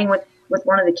done riding with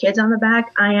one of the kids on the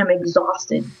back, I am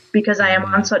exhausted because I am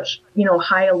on such,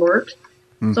 high alert.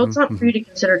 Mm-hmm. So it's something for you to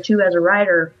consider, too, as a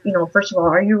rider. First of all,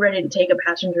 are you ready to take a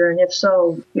passenger? And if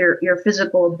so, your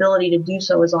physical ability to do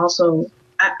so is also,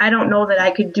 I don't know that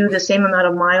I could do the same amount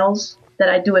of miles that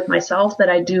I do with myself that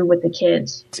I do with the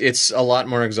kids. It's a lot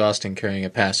more exhausting carrying a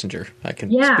passenger. I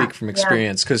can speak from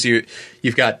experience because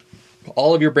you've got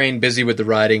all of your brain busy with the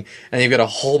riding, and you've got a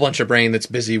whole bunch of brain that's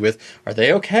busy with, are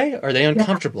they okay? Are they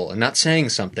uncomfortable? And not saying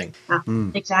something. Yeah,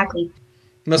 exactly.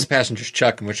 Unless the passenger's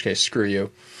Chuck, in which case, screw you.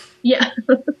 Yeah.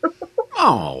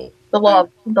 Oh. The love.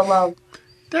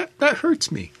 That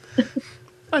hurts me.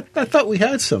 I thought we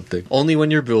had something. Only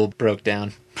when your bull broke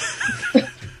down.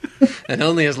 And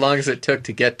only as long as it took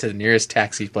to get to the nearest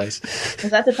taxi place.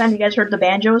 Was that the time you guys heard the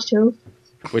banjos, too?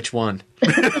 Which one?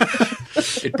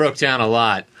 It broke down a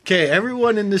lot. Okay,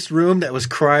 everyone in this room that was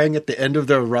crying at the end of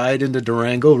their ride into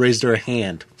Durango raised their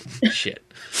hand. Shit.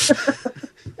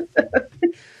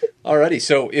 Alrighty,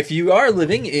 so if you are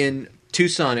living in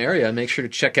Tucson area, make sure to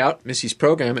check out Missy's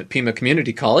program at Pima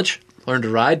Community College. Learn to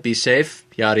ride, be safe,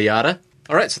 yada yada.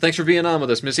 All right, so thanks for being on with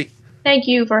us, Missy. Thank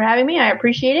you for having me. I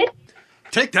appreciate it.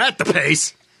 Take that, the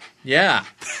pace. Yeah.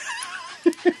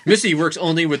 Missy works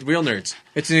only with wheel nerds.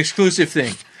 It's an exclusive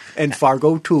thing. And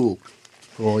Fargo, too.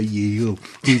 Oh, yeah.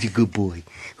 He's a good boy.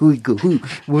 Who?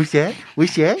 What's that?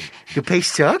 The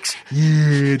pace sucks?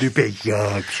 Yeah, the pace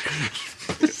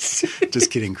sucks. Just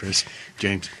kidding, Chris.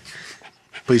 James.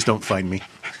 Please don't find me.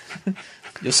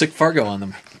 You'll sick Fargo on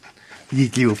them. You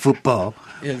do a football.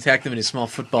 You'll attack them in a small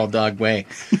football dog way.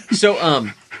 So,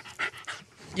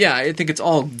 Yeah, I think it's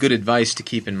all good advice to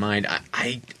keep in mind.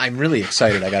 I'm really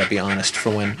excited, I gotta be honest, for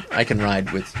when I can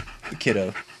ride with the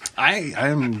kiddo. I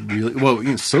am really...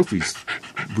 Well, Sophie's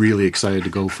really excited to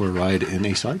go for a ride in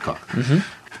a sidecar.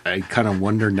 Mm-hmm. I kind of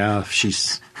wonder now if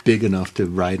she's big enough to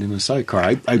ride in a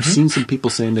sidecar. I've seen some people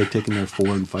saying they've taken their 4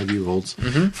 and 5-year-olds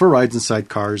for rides in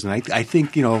sidecars, and I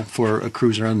think, for a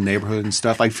cruise around the neighborhood and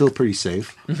stuff, I feel pretty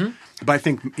safe. Mm-hmm. But I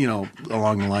think,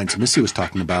 along the lines Missy was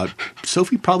talking about,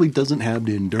 Sophie probably doesn't have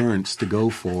the endurance to go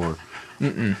for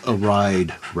a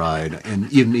ride,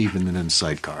 and even in a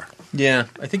sidecar. Yeah,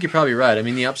 I think you're probably right. I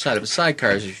mean, the upside of a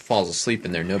sidecar is if she falls asleep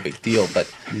in there, no big deal.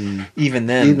 But even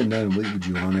then, would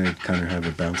you want to kind of have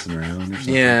her bouncing around or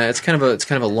something? Yeah, it's kind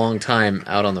of a long time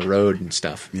out on the road and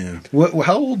stuff. Yeah.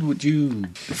 How old would you,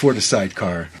 for the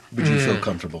sidecar, would you feel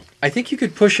comfortable? I think you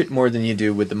could push it more than you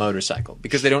do with the motorcycle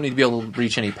because they don't need to be able to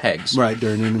reach any pegs. Right,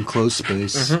 they're in an enclosed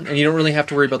space, and you don't really have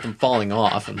to worry about them falling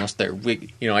off unless they're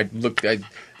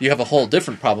you have a whole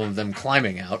different problem of them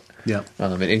climbing out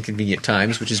at inconvenient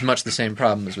times, which is much the same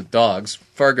problem as with dogs.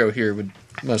 Fargo here would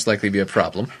most likely be a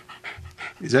problem.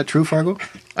 Is that true, Fargo?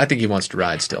 I think he wants to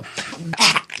ride still.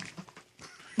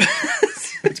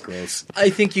 It's gross.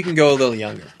 I think you can go a little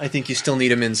younger. I think you still need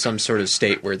them in some sort of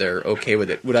state where they're okay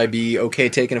with it. Would I be okay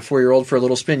taking a 4-year-old for a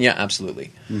little spin? Yeah,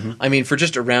 absolutely. Mm-hmm. I mean, for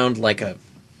just around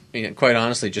quite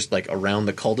honestly, just like around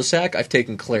the cul-de-sac, I've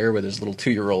taken Claire with his little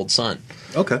 2-year-old son.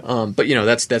 Okay. But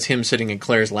that's him sitting in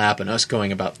Claire's lap and us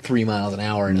going about 3 miles an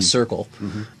hour in a circle,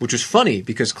 which was funny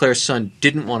because Claire's son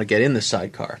didn't want to get in the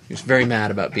sidecar. He was very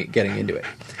mad about getting into it.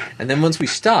 And then once we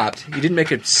stopped, he didn't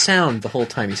make a sound the whole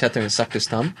time. He sat there and sucked his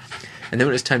thumb. And then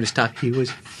when it was time to stop, he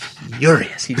was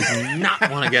furious. He did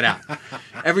not want to get out.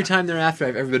 Every time thereafter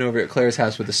I've ever been over at Claire's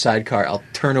house with a sidecar, I'll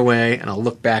turn away and I'll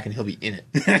look back and he'll be in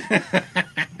it.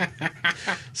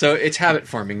 So it's habit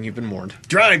forming. You've been warned.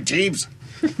 Drive, Jeeves.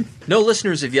 No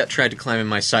listeners have yet tried to climb in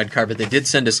my sidecar, but they did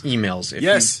send us emails. If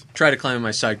you try to climb in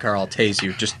my sidecar, I'll tase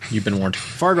you. You've been warned.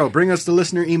 Fargo, bring us the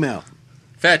listener email.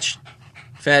 Fetch.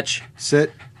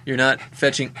 Sit. You're not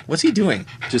fetching. What's he doing?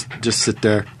 Just sit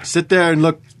there. Sit there and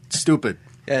look stupid.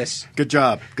 Yes. Good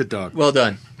job. Good dog. Well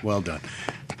done. Well done.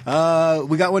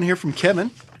 We got one here from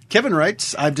Kevin. Kevin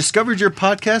writes, I've discovered your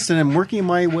podcast and am working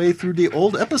my way through the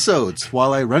old episodes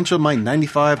while I wrench on my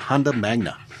 95 Honda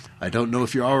Magna. I don't know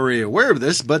if you're already aware of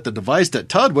this, but the device that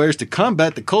Todd wears to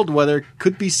combat the cold weather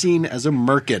could be seen as a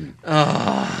merkin.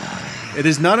 It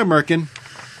is not a merkin.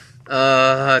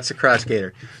 It's a cross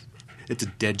gator. It's a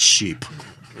dead sheep.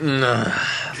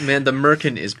 Man, the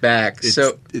merkin is back. It's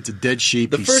a dead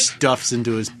sheep. He stuffs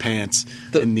into his pants,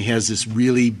 and he has this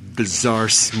really bizarre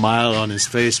smile on his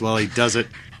face while he does it.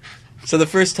 So the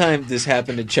first time this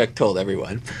happened, and Chuck told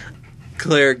everyone,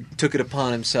 Claire took it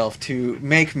upon himself to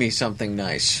make me something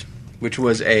nice, which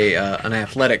was an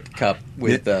athletic cup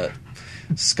with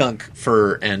skunk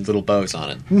fur and little bows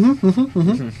on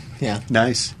it. Yeah.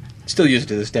 Nice. Still use it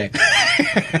to this day.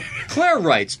 Claire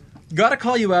writes, gotta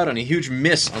call you out on a huge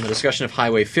miss on the discussion of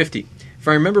Highway 50. If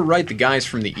I remember right, the guy's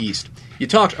from the east. You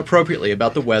talked appropriately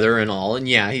about the weather and all, and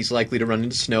yeah, he's likely to run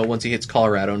into snow once he hits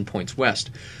Colorado and points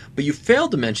west. But you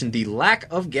failed to mention the lack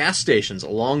of gas stations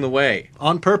along the way.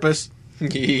 On purpose. Damn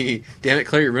it,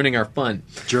 Claire, you're ruining our fun.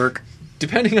 Jerk.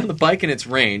 Depending on the bike and its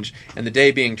range, and the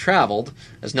day being traveled,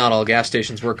 as not all gas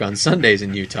stations work on Sundays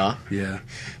in Utah,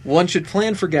 one should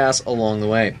plan for gas along the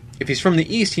way. If he's from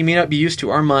the east, he may not be used to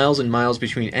our miles and miles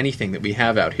between anything that we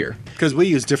have out here. Because we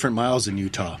use different miles in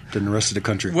Utah than the rest of the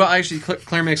country. Well, actually,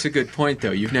 Claire makes a good point,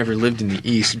 though. You've never lived in the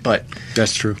east, but...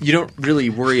 That's true. You don't really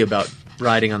worry about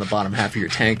riding on the bottom half of your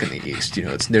tank in the east.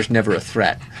 There's never a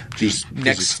threat.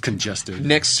 It's congested.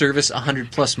 Next service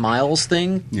 100-plus miles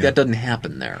thing, that doesn't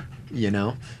happen there.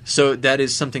 So that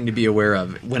is something to be aware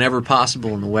of. Whenever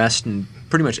possible in the West and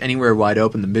pretty much anywhere wide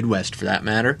open, the Midwest for that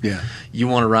matter, you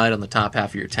want to ride on the top half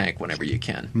of your tank whenever you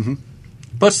can. Mm-hmm.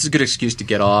 Plus, it's a good excuse to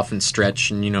get off and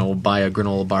stretch and, buy a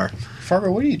granola bar.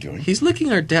 Fargo, what are you doing? He's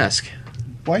licking our desk.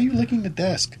 Why are you licking the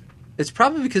desk? It's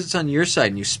probably because it's on your side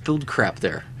and you spilled crap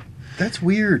there. That's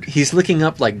weird. He's licking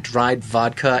up like dried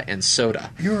vodka and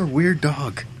soda. You're a weird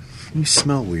dog. You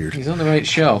smell weird. He's on the right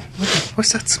show.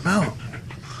 What's that smell?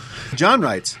 John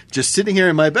writes, just sitting here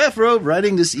in my bathrobe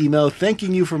writing this email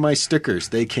thanking you for my stickers.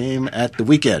 They came at the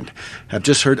weekend. Have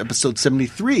just heard episode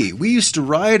 73. We used to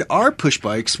ride our push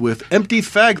bikes with empty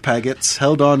fag packets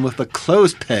held on with a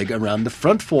clothes peg around the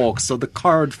front fork so the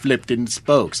card flipped in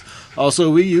spokes.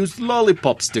 Also, we used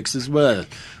lollipop sticks as well.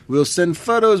 We'll send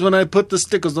photos when I put the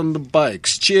stickers on the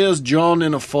bikes. Cheers, John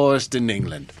in a forest in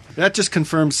England. That just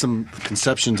confirms some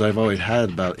conceptions I've always had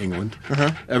about England.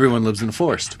 Everyone lives in a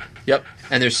forest. Yep,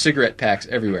 and there's cigarette packs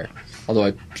everywhere. Although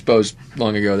I suppose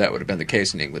long ago that would have been the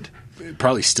case in England. It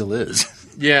probably still is.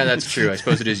 Yeah, that's true. I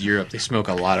suppose it is Europe. They smoke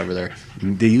a lot over there.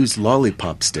 They use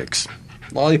lollipop sticks.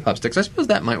 Lollipop sticks. I suppose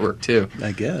that might work too.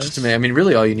 I guess. Just to me, I mean,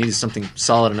 really, all you need is something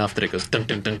solid enough that it goes dunk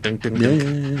dunk dunk dunk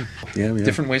dunk. Yeah.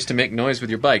 Different ways to make noise with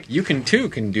your bike. You can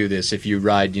do this if you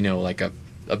ride, like a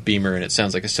Beamer and it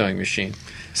sounds like a sewing machine.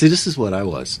 See, this is what I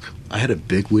was. I had a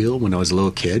big wheel when I was a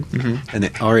little kid, and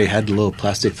it already had the little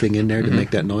plastic thing in there to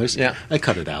make that noise. Yeah. I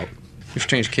cut it out. You're a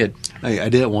strange kid. I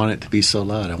didn't want it to be so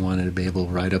loud. I wanted to be able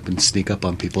to ride up and sneak up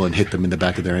on people and hit them in the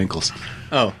back of their ankles.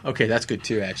 Oh, okay, that's good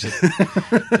too, actually.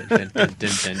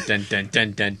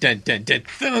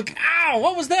 Thunk! Ow!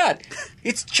 What was that?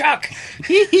 It's Chuck.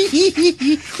 The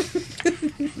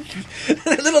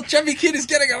little chubby kid is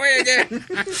getting away again.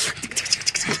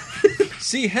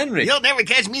 C. Henry. You'll never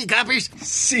catch me, coppers.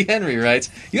 C. Henry writes,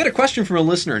 you had a question from a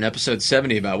listener in episode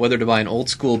 70 about whether to buy an old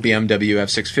school BMW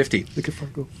F650. Look at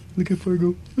Fargo. Look at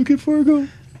Fargo. Look at Fargo.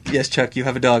 Yes, Chuck, you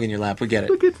have a dog in your lap. We get it.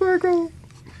 Look at Fargo.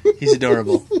 He's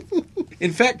adorable.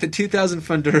 In fact, the 2000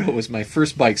 Funduro was my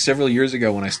first bike several years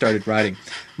ago when I started riding.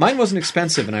 Mine wasn't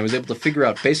expensive, and I was able to figure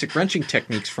out basic wrenching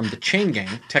techniques from the chain gang,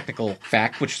 technical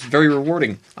fact, which is very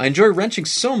rewarding. I enjoy wrenching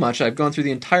so much I've gone through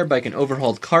the entire bike and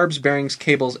overhauled carbs, bearings,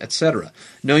 cables, etc.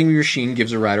 Knowing your machine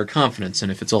gives a rider confidence,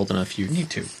 and if it's old enough, you need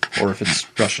to. Or if it's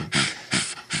Russian.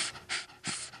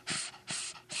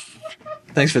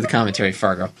 Thanks for the commentary,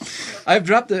 Fargo. I've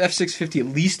dropped the F650 at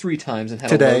least 3 times and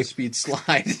had a low-speed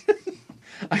slide.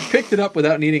 I picked it up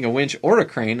without needing a winch or a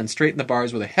crane and straightened the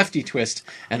bars with a hefty twist,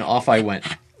 and off I went.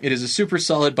 It is a super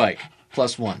solid bike,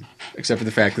 +1, except for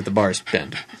the fact that the bars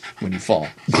bend when you fall.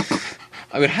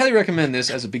 I would highly recommend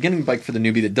this as a beginning bike for the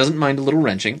newbie that doesn't mind a little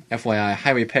wrenching. FYI,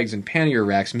 highway pegs and pannier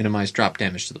racks minimize drop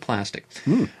damage to the plastic.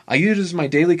 I use it as my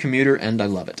daily commuter, and I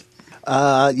love it.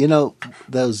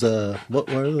 Those what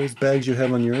are those bags you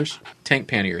have on yours? Tank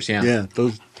panniers, yeah. Yeah,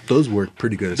 those work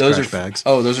pretty good as trash bags.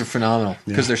 Oh, those are phenomenal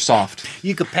because they're soft.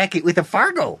 You could pack it with a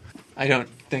Fargo. I don't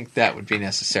think that would be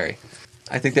necessary.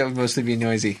 I think that would mostly be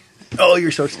noisy. Oh,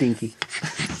 you're so stinky.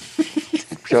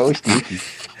 So stinky.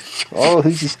 Oh,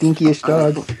 who's the stinkiest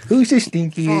dog? Who's the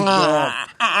stinkiest dog?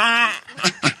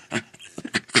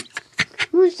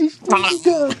 Who's the stinky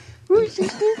dog? Who's the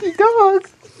stinky dog?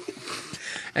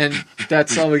 And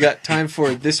that's all we got time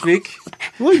for this week.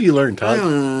 What have you learned, Todd?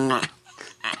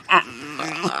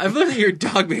 I've learned that your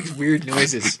dog makes weird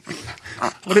noises.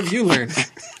 What have you learned?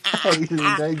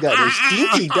 I got a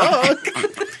stinky dog.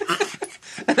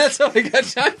 And that's all we got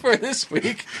time for this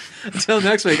week. Until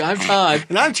next week, I'm Todd.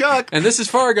 And I'm Chuck. And this is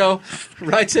Fargo.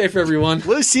 Ride safe, everyone.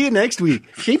 We'll see you next week.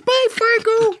 Say bye,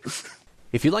 Fargo.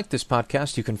 If you like this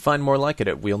podcast, you can find more like it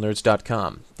at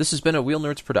wheelnerds.com. This has been a Wheel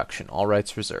Nerds production, all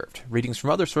rights reserved. Readings from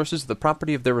other sources are the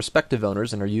property of their respective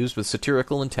owners and are used with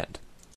satirical intent.